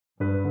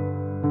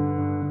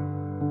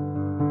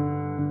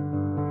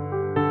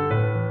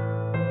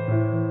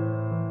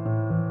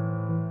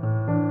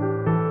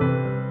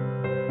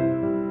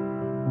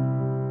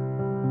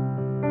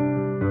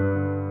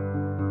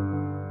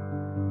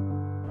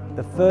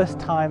first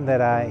time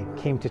that I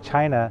came to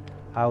China,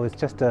 I was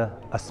just a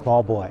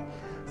small boy.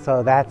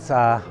 So that's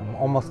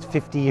almost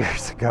 50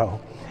 years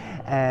ago.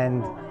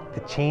 And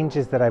the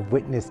changes that I've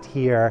witnessed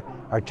here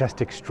are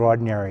just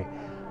extraordinary.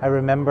 I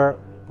remember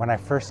when I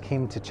first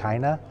came to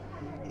China,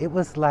 it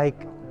was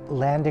like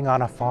landing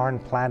on a foreign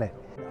planet.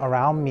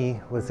 Around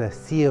me was a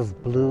sea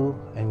of blue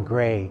and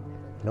gray,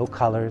 no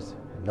colors,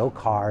 no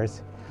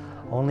cars,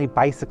 only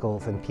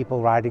bicycles and people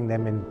riding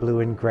them in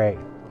blue and gray.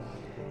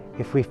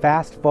 If we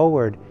fast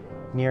forward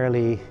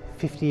nearly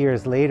 50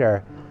 years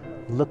later,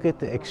 look at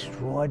the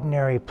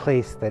extraordinary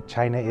place that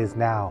China is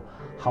now,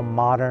 how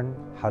modern,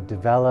 how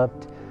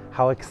developed,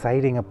 how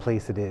exciting a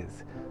place it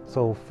is.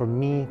 So for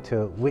me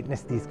to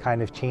witness these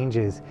kind of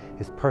changes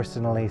is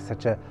personally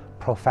such a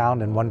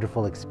profound and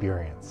wonderful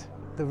experience.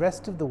 The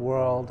rest of the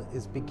world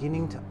is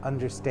beginning to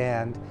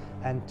understand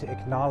and to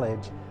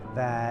acknowledge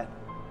that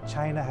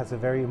China has a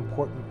very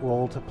important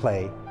role to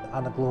play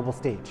on the global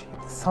stage.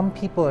 Some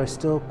people are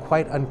still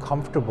quite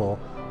uncomfortable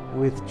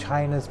with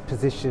China's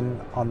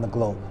position on the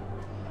globe,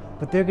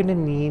 but they're going to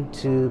need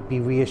to be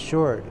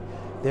reassured.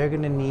 They're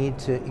going to need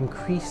to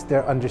increase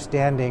their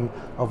understanding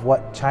of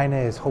what China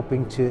is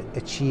hoping to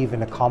achieve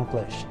and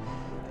accomplish.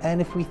 And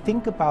if we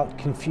think about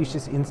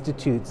Confucius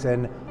Institutes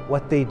and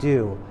what they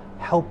do,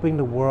 helping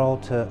the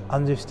world to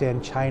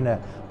understand China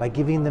by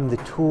giving them the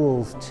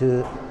tools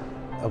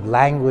of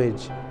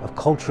language, of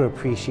cultural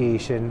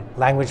appreciation,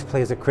 language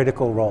plays a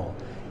critical role.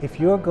 If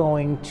you're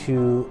going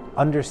to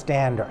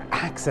understand or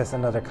access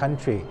another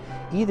country,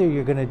 either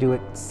you're going to do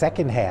it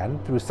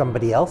secondhand through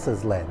somebody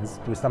else's lens,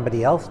 through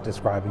somebody else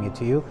describing it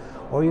to you,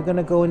 or you're going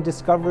to go and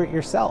discover it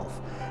yourself.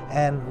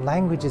 And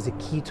language is a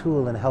key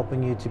tool in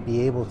helping you to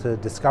be able to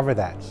discover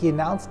that. He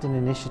announced an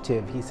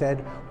initiative. He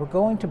said, we're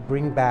going to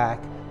bring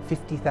back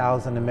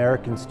 50,000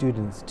 American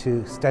students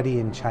to study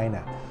in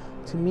China.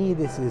 To me,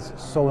 this is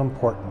so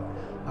important.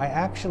 I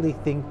actually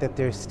think that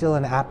there's still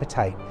an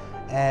appetite,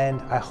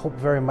 and I hope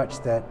very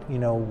much that we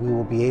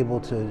will be able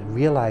to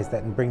realize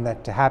that and bring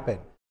that to happen.